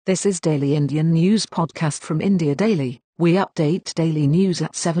This is Daily Indian News Podcast from India Daily. We update daily news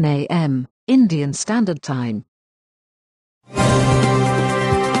at 7 a.m. Indian Standard Time.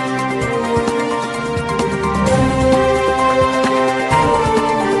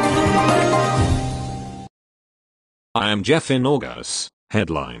 I am Jeff in August.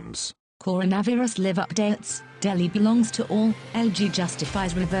 Headlines. Coronavirus live updates. Delhi belongs to all. LG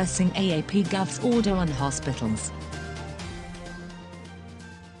justifies reversing AAP Gov's order on hospitals.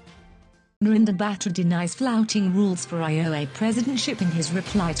 Narinder Batra denies flouting rules for IOA presidentship in his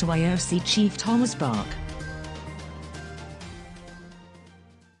reply to IOC chief Thomas Bach.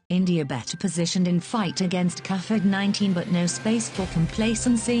 India better positioned in fight against COVID-19 but no space for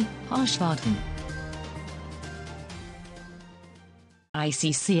complacency, Harsh Vardhan.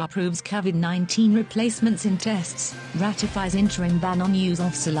 ICC approves COVID-19 replacements in tests, ratifies interim ban on use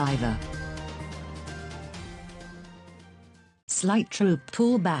of saliva. Slight troop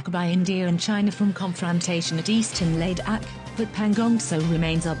pullback by India and China from confrontation at Eastern Ladakh, but Pangong Tso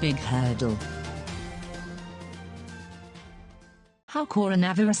remains a big hurdle. How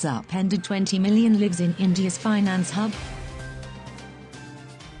coronavirus upended 20 million lives in India's finance hub?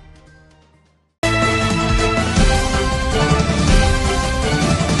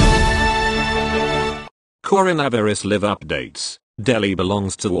 Coronavirus live updates. Delhi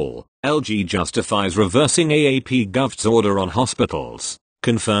belongs to all. LG justifies reversing AAP Gov's order on hospitals.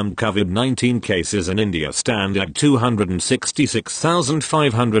 Confirmed COVID-19 cases in India stand at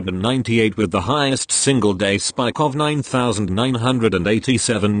 266,598 with the highest single-day spike of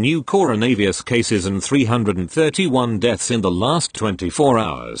 9,987 new coronavirus cases and 331 deaths in the last 24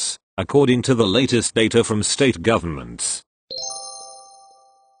 hours, according to the latest data from state governments.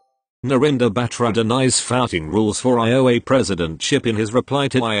 Narinder Batra denies flouting rules for IOA presidentship in his reply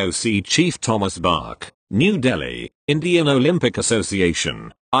to IOC chief Thomas Bach. New Delhi, Indian Olympic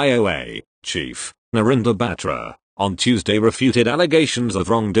Association, IOA, chief, Narinder Batra, on Tuesday refuted allegations of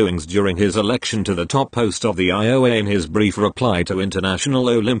wrongdoings during his election to the top post of the IOA in his brief reply to International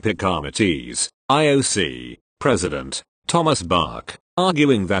Olympic Committee's, IOC, president, Thomas Bach,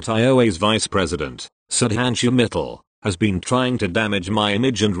 arguing that IOA's vice president, Sudhanshu Mittal, has been trying to damage my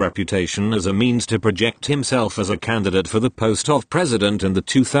image and reputation as a means to project himself as a candidate for the post of president in the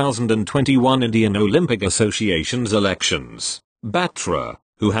 2021 Indian Olympic Association's elections. Batra,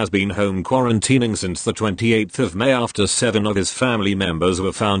 who has been home quarantining since the 28th of May after 7 of his family members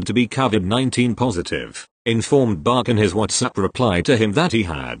were found to be COVID-19 positive, informed Bach in his WhatsApp reply to him that he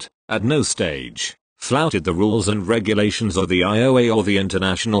had, at no stage, flouted the rules and regulations of the IOA or the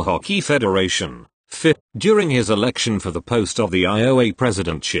International Hockey Federation, FIF, during his election for the post of the IOA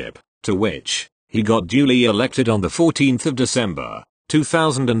presidentship, to which he got duly elected on the 14th of December,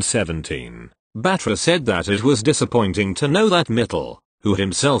 2017. Batra said that it was disappointing to know that Mittal, who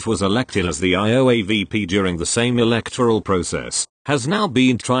himself was elected as the IOA VP during the same electoral process, has now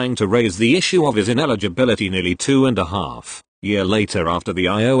been trying to raise the issue of his ineligibility nearly 2.5 years later after the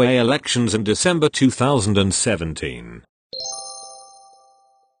IOA elections in December 2017.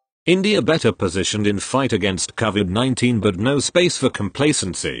 India better positioned in fight against COVID-19 but no space for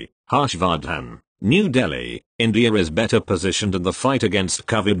complacency, Harsh Vardhan. New Delhi, India is better positioned in the fight against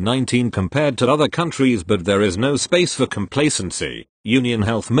COVID-19 compared to other countries but there is no space for complacency, Union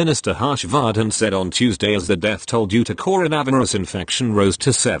Health Minister Harsh Vardhan said on Tuesday as the death toll due to coronavirus infection rose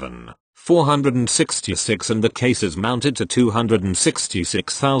to 7,466 and the cases mounted to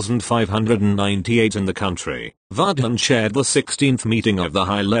 266,598 in the country. Vardhan chaired the 16th meeting of the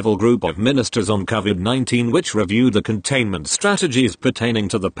high-level group of ministers on COVID-19 which reviewed the containment strategies pertaining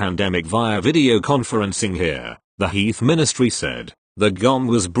to the pandemic via video conferencing here, the Health Ministry said. The GOM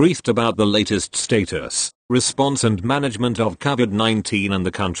was briefed about the latest status, response and management of COVID-19 in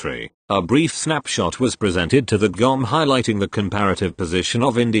the country. A brief snapshot was presented to the GOM highlighting the comparative position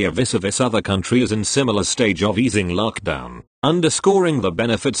of India vis-a-vis other countries in similar stage of easing lockdown, underscoring the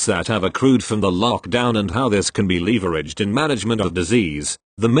benefits that have accrued from the lockdown and how this can be leveraged in management of disease,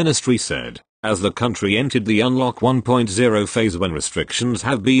 the ministry said. As the country entered the Unlock 1.0 phase when restrictions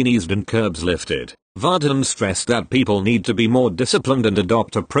have been eased and curbs lifted, Vardhan stressed that people need to be more disciplined and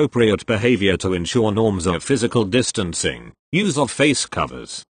adopt appropriate behavior to ensure norms of physical distancing, use of face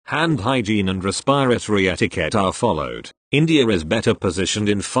covers, hand hygiene and respiratory etiquette are followed. India is better positioned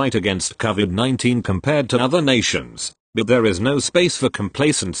in fight against COVID-19 compared to other nations, but there is no space for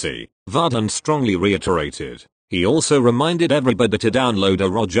complacency, Vardhan strongly reiterated. He also reminded everybody to download a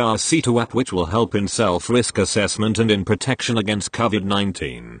Rojar Setu app which will help in self-risk assessment and in protection against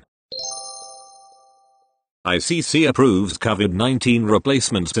COVID-19. ICC approves COVID-19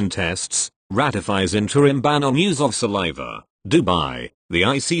 replacements and tests, ratifies interim ban on use of saliva. Dubai, The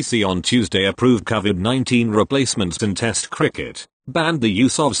ICC on Tuesday approved COVID-19 replacements in Test cricket, banned the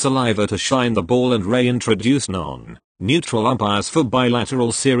use of saliva to shine the ball and reintroduced non-neutral umpires for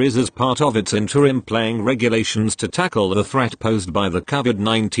bilateral series as part of its interim playing regulations to tackle the threat posed by the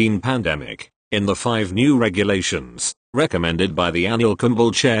COVID-19 pandemic. In the 5 new regulations, recommended by the Anil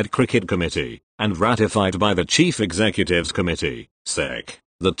Kumbal chaired Cricket Committee, and ratified by the Chief Executives Committee, SEC,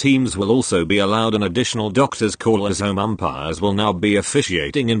 the teams will also be allowed an additional doctor's call as home umpires will now be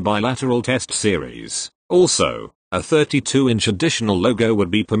officiating in bilateral test series. Also, a 32-inch additional logo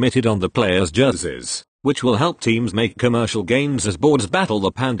would be permitted on the players' jerseys, which will help teams make commercial gains as boards battle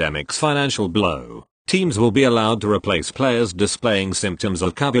the pandemic's financial blow. Teams will be allowed to replace players displaying symptoms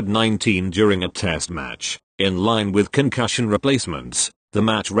of COVID-19 during a test match. In line with concussion replacements, the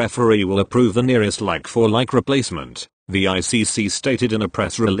match referee will approve the nearest like-for-like replacement, the ICC stated in a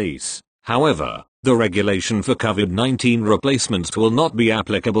press release. However, the regulation for COVID-19 replacements will not be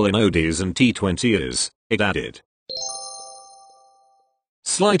applicable in ODIs and T20s, it added.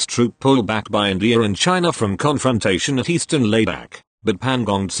 Slight troop pullback by India and China from confrontation at Eastern Ladakh, but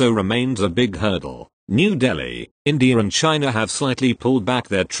Pangong Tso remains a big hurdle. New Delhi, India and China have slightly pulled back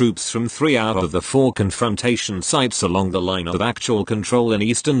their troops from 3 out of the 4 confrontation sites along the line of actual control in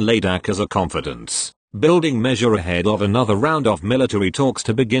Eastern Ladakh as a confidence-building measure ahead of another round of military talks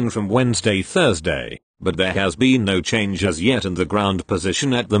to begin from Thursday, but there has been no change as yet in the ground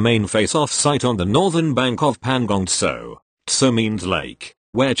position at the main face-off site on the northern bank of Pangong Tso. Tso means lake,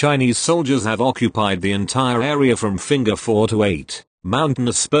 where Chinese soldiers have occupied the entire area from Finger 4 to 8.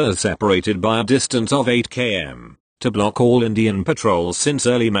 Mountainous spurs separated by a distance of 8 km, to block all Indian patrols since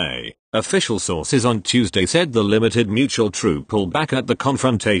early May. Official sources on Tuesday said the limited mutual troop pullback at the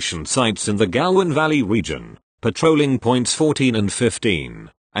confrontation sites in the Galwan Valley region, patrolling points 14 and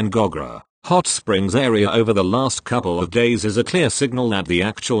 15, and Gogra, Hot Springs area over the last couple of days is a clear signal that the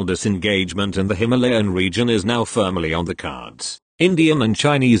actual disengagement in the Himalayan region is now firmly on the cards. Indian and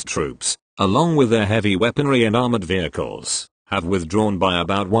Chinese troops, along with their heavy weaponry and armored vehicles, have withdrawn by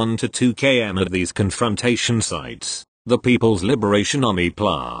about 1 to 2 km at these confrontation sites. The People's Liberation Army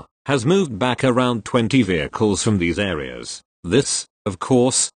PLA has moved back around 20 vehicles from these areas. This, of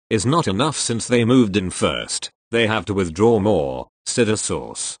course, is not enough since they moved in first. They have to withdraw more, said a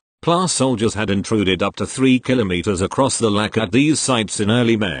source. PLA soldiers had intruded up to 3 kilometers across the Lak at these sites in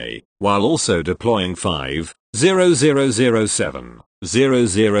early May, while also deploying 5,007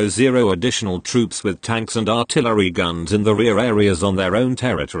 000 additional troops with tanks and artillery guns in the rear areas on their own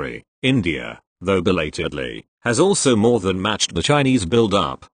territory. India, though belatedly, has also more than matched the Chinese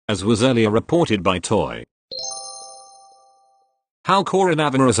build-up, as was earlier reported by TOI. How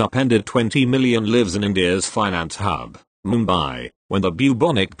coronavirus upended 20 million lives in India's finance hub, Mumbai, when the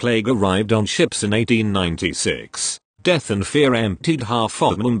bubonic plague arrived on ships in 1896. Death and fear emptied half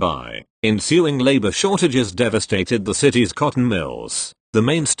of Mumbai. Ensuing labor shortages devastated the city's cotton mills, the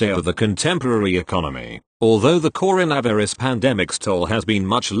mainstay of the contemporary economy. Although the coronavirus pandemic's toll has been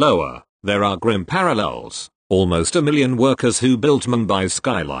much lower, there are grim parallels. Almost 1 million workers who built Mumbai's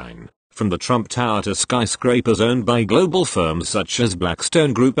skyline, from the Trump Tower to skyscrapers owned by global firms such as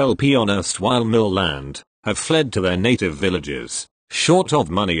Blackstone Group LP on erstwhile mill land, have fled to their native villages. Short of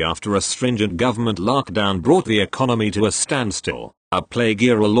money after a stringent government lockdown brought the economy to a standstill, a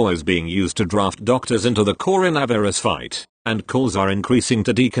plague-era law is being used to draft doctors into the coronavirus fight, and calls are increasing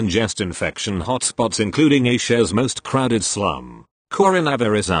to decongest infection hotspots including Asia's most crowded slum.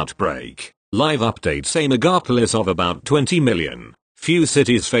 Coronavirus outbreak. Live update say megapolis of about 20 million. Few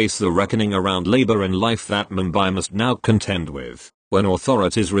cities face the reckoning around labor and life that Mumbai must now contend with. When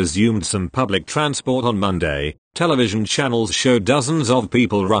authorities resumed some public transport on Monday, television channels showed dozens of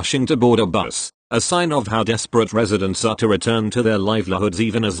people rushing to board a bus, a sign of how desperate residents are to return to their livelihoods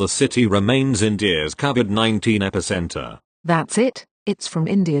even as the city remains India's COVID-19 epicenter. That's it. It's from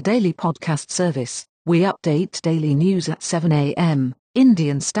India Daily Podcast Service. We update daily news at 7 a.m.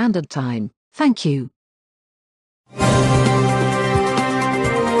 Indian Standard Time. Thank you.